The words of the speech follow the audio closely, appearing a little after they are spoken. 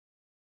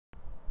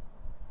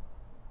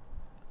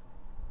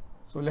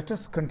So let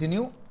us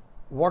continue.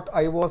 What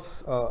I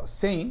was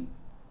saying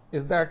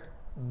is that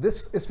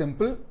this is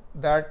simple,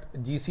 that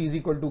Gc is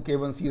equal to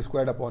K1C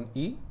squared upon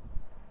E,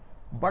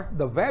 but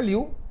the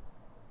value,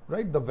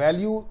 right, the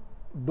value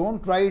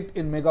don't write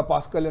in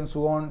megapascal and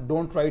so on,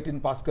 don't write in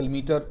Pascal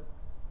meter,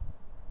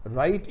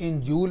 write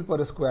in joule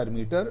per square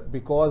meter,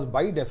 because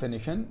by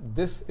definition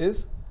this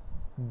is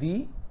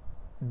the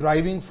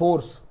driving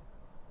force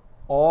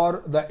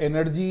or the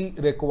energy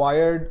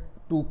required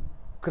to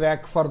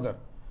crack further.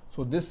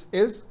 So this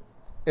is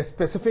a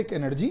specific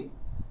energy.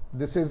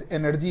 This is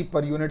energy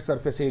per unit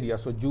surface area,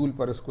 so joule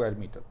per square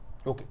meter.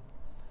 Okay.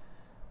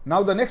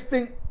 Now the next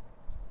thing,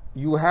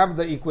 you have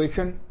the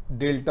equation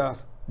delta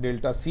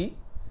C.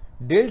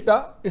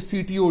 Delta is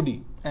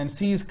CTOD and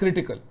C is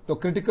critical. The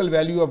critical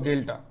value of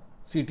delta,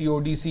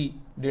 CTOD C,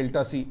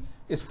 delta C,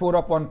 is 4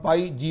 upon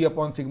pi G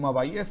upon sigma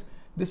ys.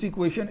 This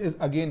equation is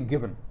again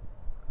given,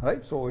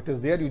 right? So it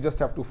is there, you just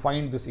have to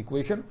find this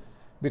equation,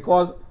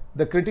 because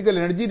the critical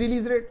energy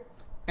release rate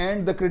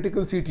and the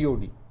critical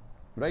CTOD,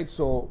 right?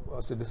 So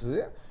this is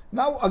there.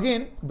 Now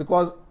again,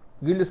 because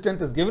yield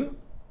strength is given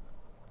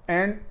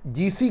and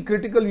GC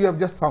critical you have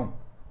just found.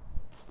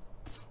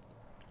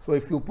 So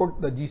if you put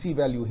the GC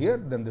value here,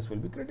 then this will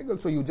be critical.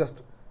 So you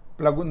just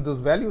plug in those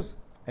values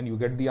and you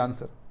get the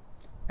answer.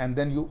 And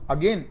then you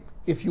again,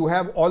 if you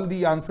have all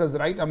the answers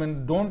right, I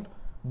mean, don't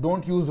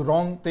use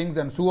wrong things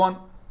and so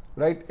on,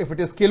 right? If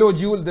it is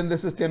kilojoule, then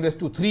this is 10 raised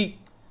to 3.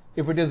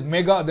 If it is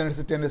mega, then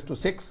it's 10 raised to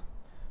 6.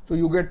 So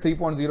you get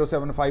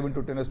 3.075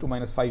 into 10 raised to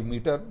minus 5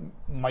 meter,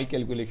 my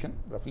calculation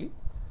roughly.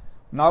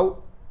 Now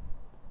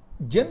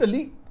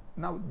generally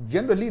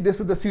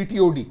this is the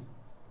CTOD,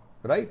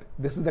 right?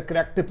 This is the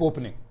crack tip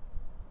opening.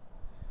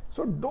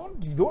 So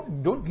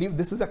don't leave,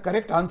 this is the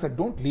correct answer.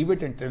 Don't leave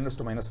it in 10 raised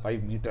to minus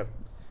 5 meter.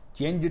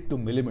 Change it to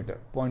millimeter,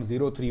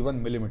 0.031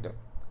 millimeter.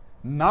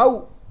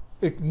 Now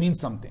it means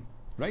something,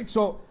 right?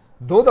 So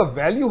though the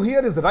value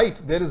here is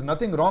right, there is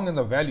nothing wrong in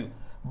the value,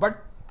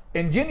 but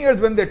engineers,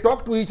 when they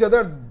talk to each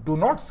other, do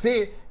not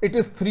say it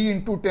is 3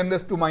 into 10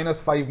 raised to minus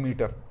 5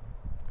 meter.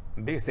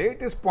 They say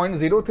it is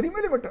 0.03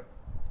 millimeter.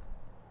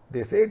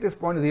 They say it is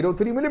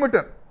 0.03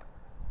 millimeter,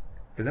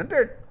 isn't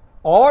it?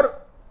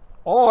 Or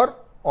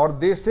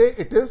they say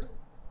it is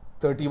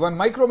 31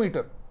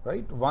 micrometer,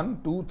 right?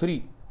 1, 2,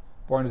 3,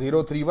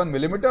 0.031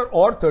 millimeter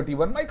or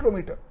 31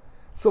 micrometer.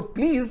 So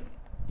please,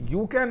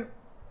 you can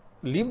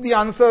leave the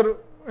answer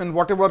in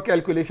whatever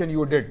calculation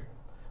you did.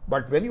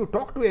 But when you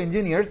talk to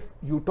engineers,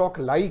 you talk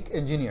like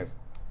engineers.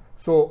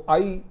 So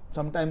I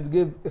sometimes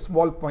give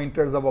small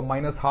pointers of a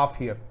 -half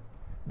here,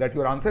 that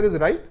your answer is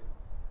right,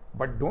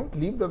 but don't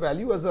leave the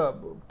value as a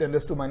 10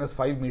 raised to minus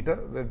 5 meter.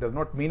 That does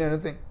not mean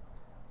anything.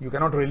 You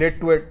cannot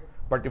relate to it.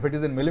 But if it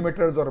is in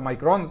millimeters or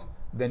microns,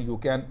 then you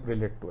can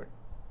relate to it.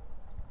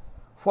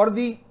 For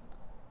the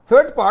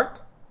third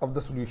part of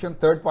the solution,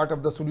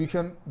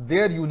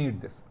 there you need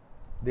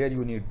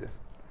this.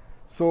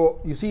 So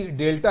you see,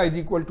 delta is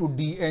equal to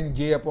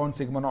dnj upon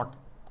sigma naught.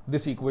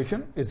 This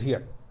equation is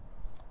here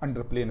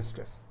under plane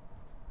stress.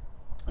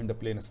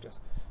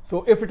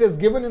 So if it is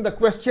given in the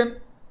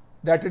question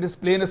that it is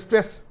plane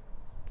stress,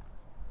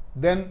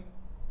 then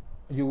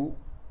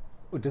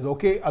it is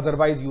okay.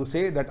 Otherwise you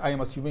say that I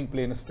am assuming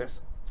plane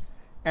stress.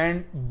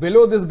 And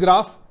below this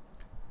graph,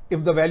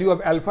 if the value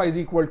of alpha is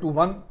equal to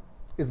 1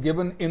 is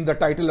given in the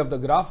title of the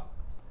graph,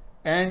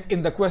 and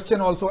in the question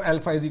also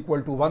alpha is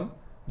equal to 1,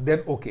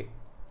 then okay,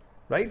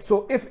 right?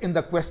 So if in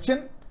the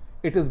question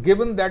it is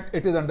given that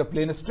it is under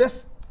plane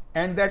stress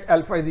and that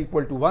alpha is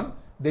equal to 1,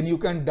 then you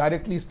can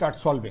directly start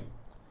solving.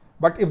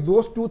 But if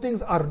those two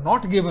things are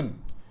not given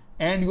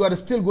and you are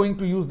still going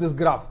to use this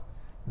graph,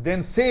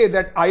 then say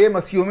that I am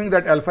assuming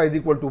that alpha is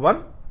equal to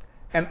 1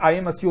 and I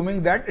am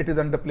assuming that it is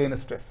under plane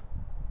stress,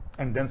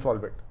 and then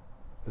solve it,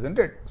 isn't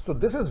it? So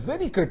this is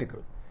very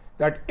critical,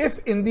 that if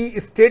in the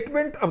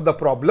statement of the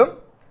problem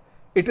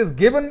it is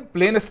given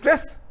plane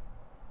stress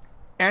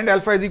and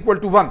alpha is equal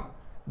to 1,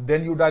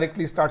 then you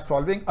directly start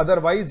solving.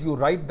 Otherwise you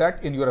write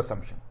that in your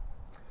assumption.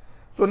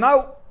 So now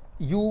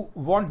you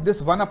want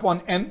this 1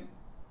 upon n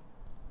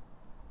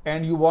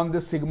and you want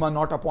this sigma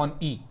naught upon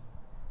E.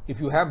 If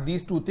you have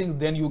these two things,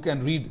 then you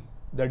can read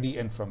the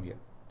dn from here,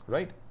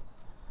 right?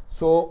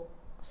 So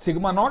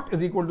sigma naught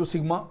is equal to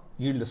sigma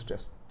yield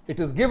stress. It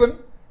is given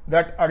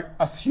that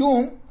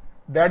assume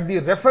that the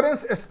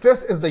reference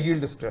stress is the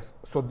yield stress.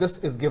 So this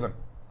is given.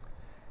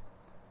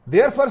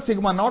 Therefore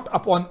sigma naught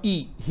upon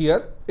E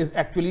here is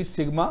actually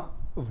sigma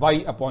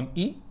y upon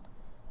E,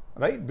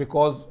 right?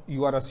 Because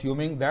you are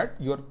assuming that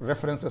your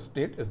reference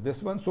state is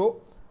this one.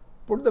 So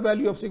put the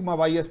value of sigma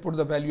ys, put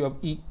the value of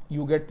E,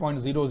 you get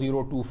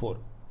 0.0024.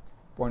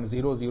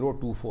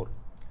 0.0024.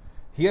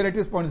 Here it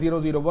is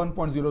 0.001,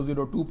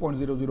 0.002,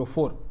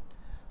 0.004.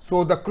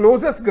 So the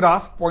closest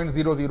graph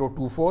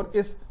 0.0024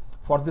 is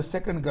for the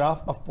second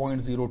graph of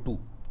 0.02,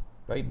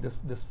 right?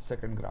 This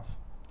second graph,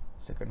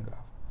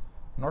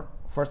 not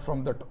first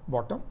from the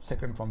bottom,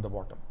 second from the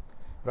bottom,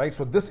 right?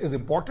 So this is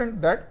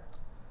important, that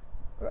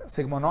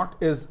sigma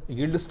naught is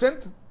yield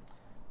strength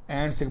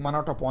and sigma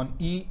naught upon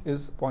E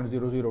is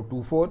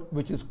 0.0024,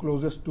 which is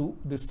closest to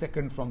the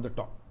second from the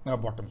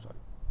bottom, sorry.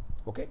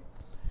 Okay.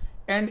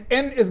 And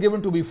n is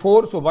given to be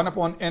 4, so 1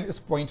 upon n is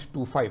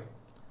 0.25.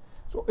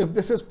 So if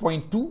this is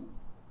 0.2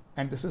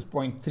 and this is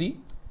 0.3,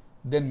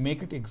 then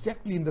make it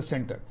exactly in the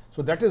center.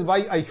 So that is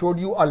why I showed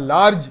you a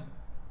large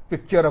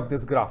picture of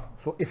this graph.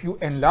 So if you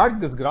enlarge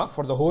this graph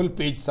for the whole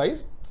page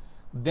size,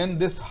 then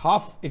this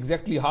half,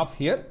 exactly half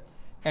here,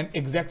 and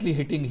exactly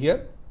hitting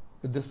here,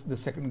 the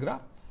second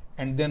graph,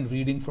 and then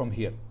reading from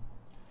here.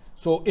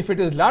 So if it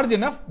is large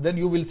enough, then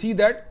you will see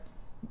that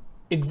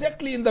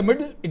exactly in the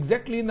middle is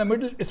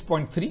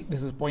 0.3,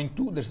 this is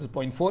 0.2, this is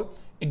 0.4,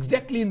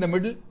 exactly in the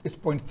middle is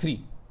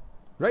 0.3,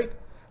 right?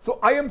 So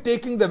I am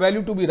taking the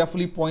value to be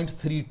roughly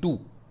 0.32.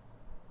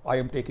 I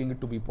am taking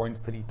it to be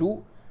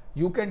 0.32.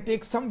 You can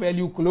take some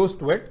value close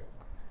to it,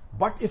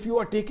 but if you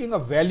are taking a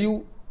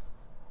value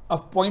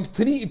of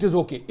 0.3, it is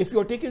okay. If you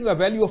are taking a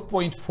value of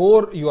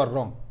 0.4, you are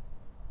wrong.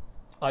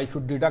 I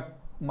should deduct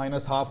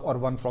minus half or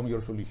 1 from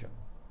your solution,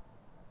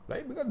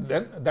 right? Because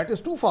then that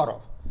is too far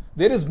off.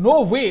 There is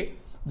no way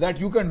that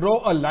you can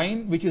draw a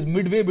line which is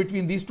midway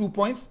between these 2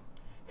 points,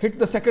 hit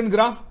the second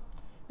graph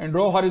and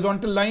draw a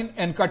horizontal line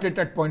and cut it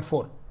at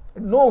 0.4.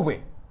 No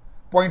way.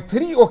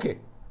 0.3, okay,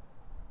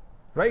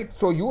 right?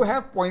 So you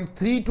have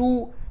 0.32,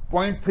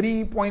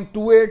 0.3,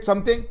 0.28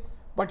 something,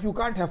 but you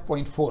can't have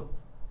 0.4.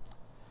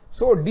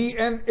 So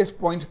dn is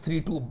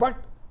 0.32, but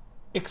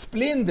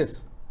explain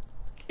this.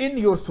 In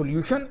your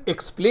solution,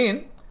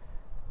 explain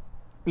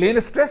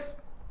plane stress,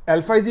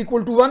 alpha is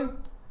equal to 1,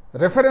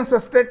 reference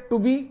state to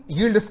be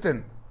yield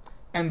strength,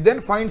 and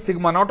then find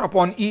sigma naught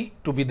upon E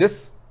to be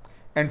this,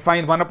 and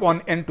find 1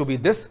 upon n to be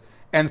this,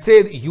 and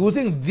say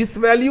using this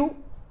value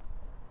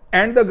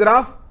and the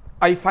graph,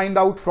 I find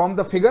out from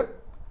the figure,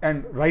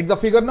 and write the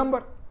figure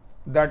number,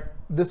 that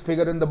this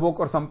figure in the book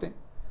or something,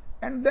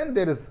 and then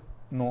there is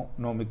no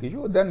big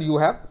issue. Then you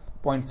have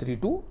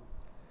 0.32,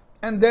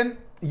 and then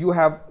you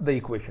have the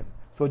equation.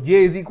 So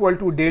J is equal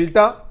to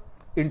delta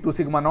into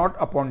sigma naught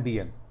upon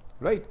dn,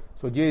 right?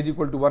 So J is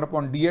equal to 1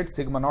 upon d8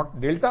 sigma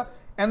naught delta,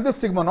 and this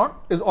sigma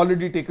naught is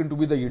already taken to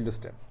be the yield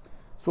strength.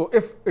 So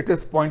if it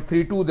is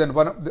 0.32, then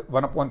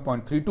 1 upon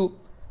 0.32,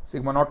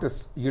 sigma naught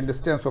is yield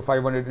strength, so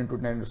 500 into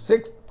 10 to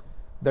 6.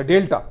 The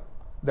delta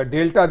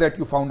that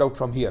you found out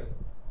from here,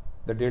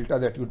 so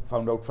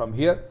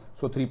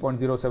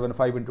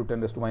 3.075 into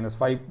 10 raised to minus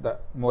 5, the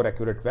more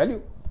accurate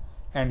value,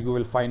 and you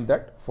will find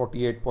that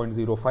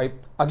 48.05.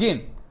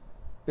 Again,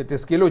 it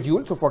is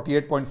kilojoule, so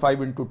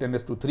 48.5 into 10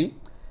 raised to 3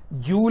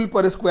 joule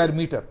per square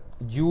meter,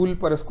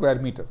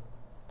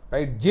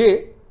 right?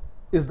 J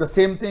is the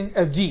same thing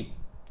as G.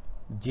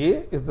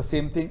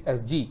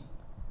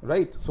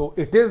 Right? So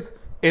it is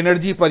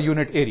energy per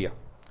unit area.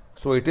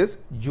 So it is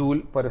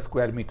joule per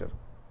square meter.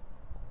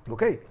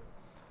 Okay.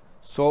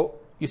 So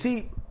you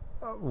see,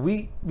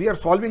 we are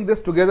solving this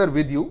together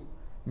with you.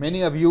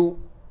 Many of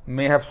you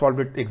may have solved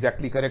it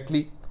exactly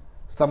correctly.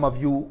 Some of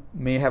you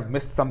may have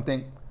missed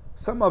something.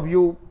 Some of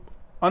you,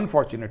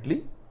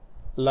 unfortunately,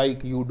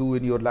 like you do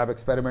in your lab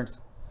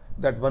experiments,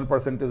 that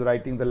 1% is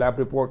writing the lab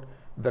report,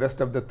 the rest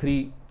of the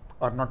 3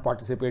 are not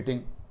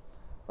participating.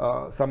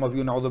 Some of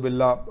you,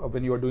 na'udhu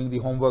when you are doing the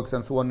homeworks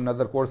and so on in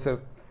other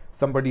courses,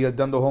 somebody has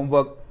done the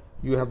homework,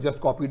 you have just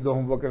copied the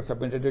homework and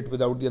submitted it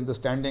without the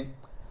understanding.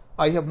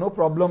 I have no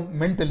problem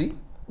mentally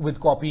with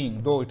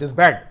copying, though it is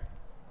bad.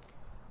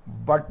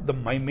 But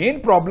my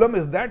main problem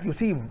is that, you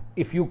see,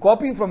 if you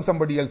copy from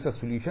somebody else's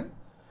solution,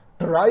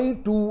 try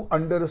to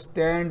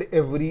understand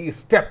every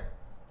step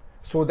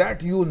so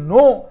that you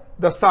know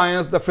the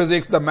science, the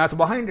physics, the math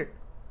behind it.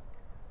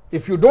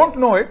 If you don't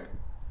know it,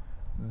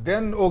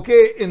 then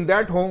okay, in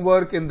that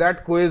homework, in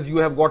that quiz, you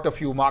have got a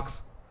few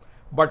marks.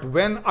 But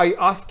when I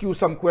ask you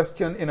some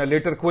question in a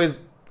later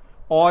quiz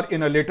or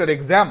in a later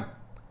exam,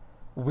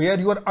 where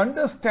your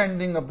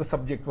understanding of the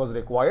subject was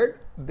required,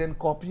 then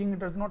copying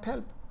does not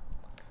help.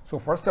 So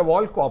first of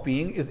all,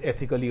 copying is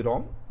ethically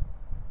wrong.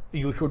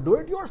 You should do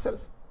it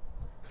yourself.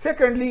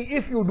 Secondly,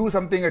 if you do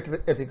something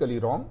ethically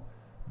wrong,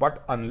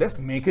 but unless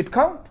make it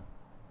count,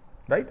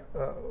 right?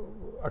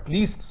 At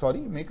least,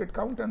 make it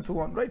count and so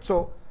on, right?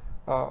 So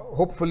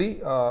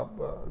hopefully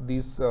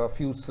these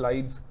few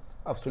slides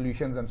of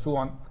solutions and so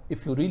on,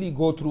 if you really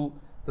go through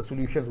the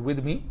solutions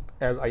with me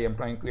as I am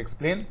trying to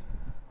explain,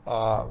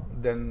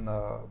 then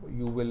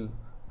you will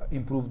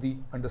improve the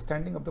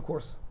understanding of the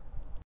course.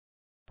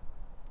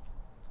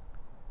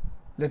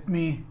 Let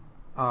me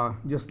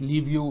just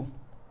leave you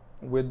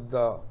with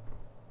a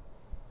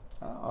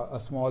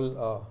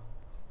small,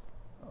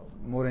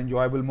 more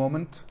enjoyable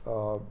moment.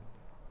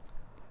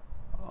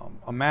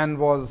 A man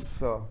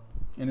was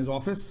in his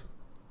office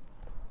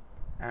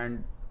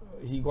and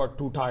he got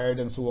too tired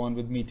and so on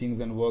with meetings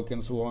and work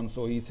and so on.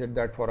 So he said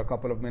that for a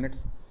couple of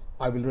minutes,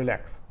 I will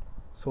relax.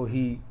 So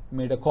he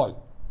made a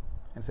call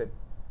and said,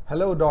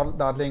 "Hello,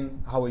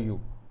 darling, how are you?"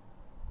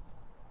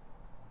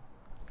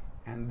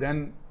 And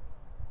then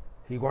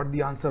he got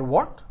the answer,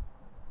 "What?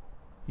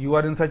 You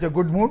are in such a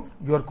good mood?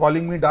 You are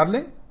calling me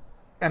darling?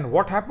 And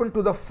what happened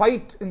to the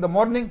fight in the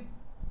morning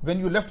when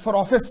you left for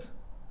office?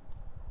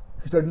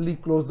 He suddenly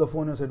closed the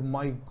phone and said,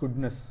 my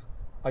goodness,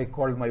 I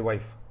called my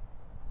wife.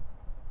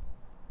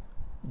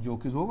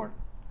 Joke is over.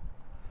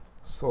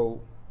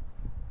 So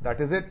that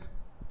is it.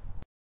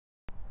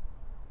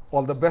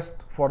 All the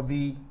best for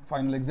the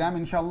final exam,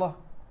 inshallah.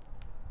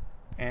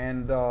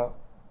 And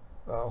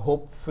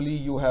hopefully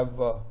you have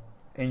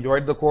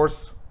enjoyed the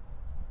course.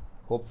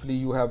 Hopefully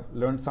you have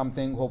learned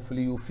something.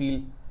 Hopefully you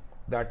feel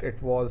that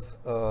it was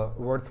a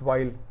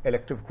worthwhile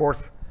elective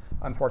course.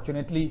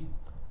 Unfortunately,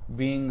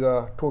 being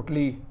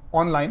totally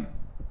online,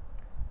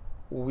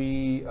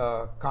 we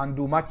can't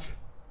do much,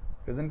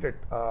 isn't it?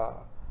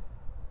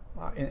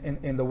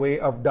 In the way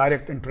of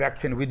direct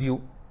interaction with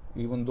you,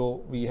 even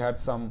though we had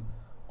some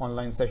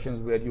online sessions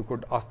where you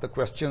could ask the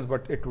questions,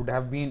 but it would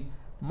have been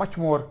much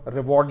more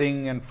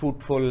rewarding and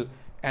fruitful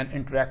and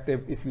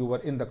interactive if you were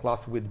in the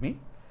class with me.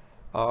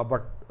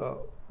 But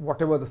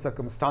whatever the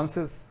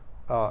circumstances,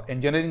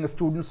 engineering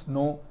students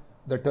know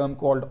the term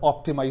called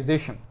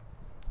optimization,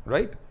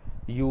 right?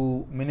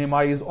 You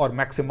minimize or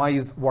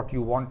maximize what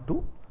you want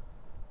to.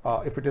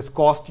 If it is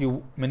cost,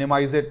 you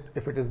minimize it.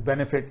 If it is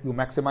benefit, you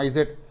maximize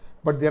it.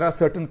 But there are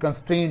certain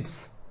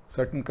constraints,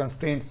 certain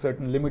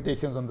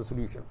limitations on the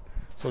solutions.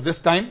 So this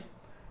time,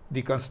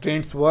 the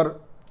constraints were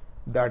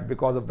that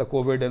because of the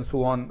COVID and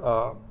so on,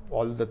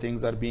 all the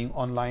things are being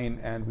online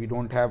and we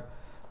don't have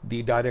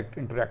the direct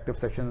interactive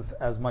sessions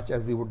as much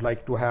as we would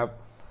like to have,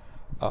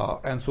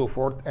 and so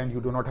forth. And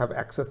you do not have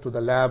access to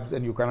the labs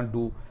and you cannot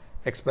do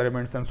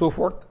experiments and so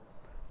forth.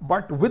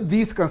 But with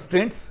these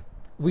constraints,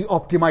 we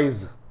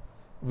optimize.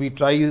 We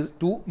try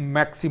to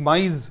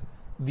maximize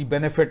the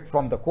benefit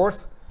from the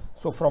course.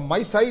 So from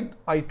my side,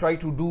 I try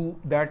to do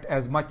that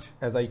as much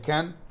as I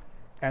can.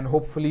 And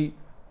hopefully,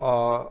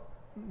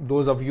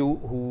 those of you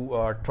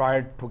who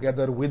tried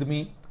together with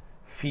me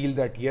feel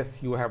that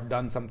yes, you have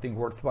done something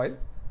worthwhile.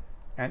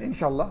 And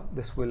inshallah,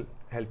 this will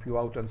help you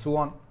out and so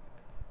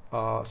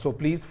on. So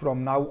please,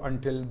 from now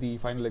until the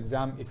final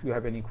exam, if you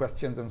have any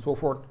questions and so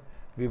forth,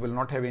 we will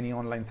not have any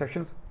online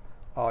sessions.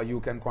 You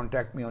can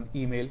contact me on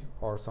email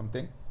or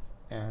something,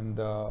 and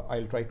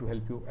I'll try to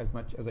help you as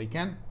much as I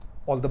can.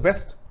 All the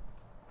best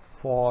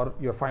for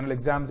your final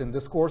exams in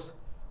this course,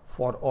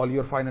 for all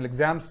your final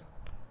exams,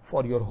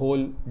 for your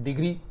whole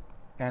degree,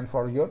 and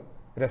for your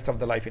rest of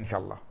the life,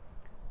 inshallah.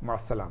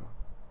 Ma'as salama.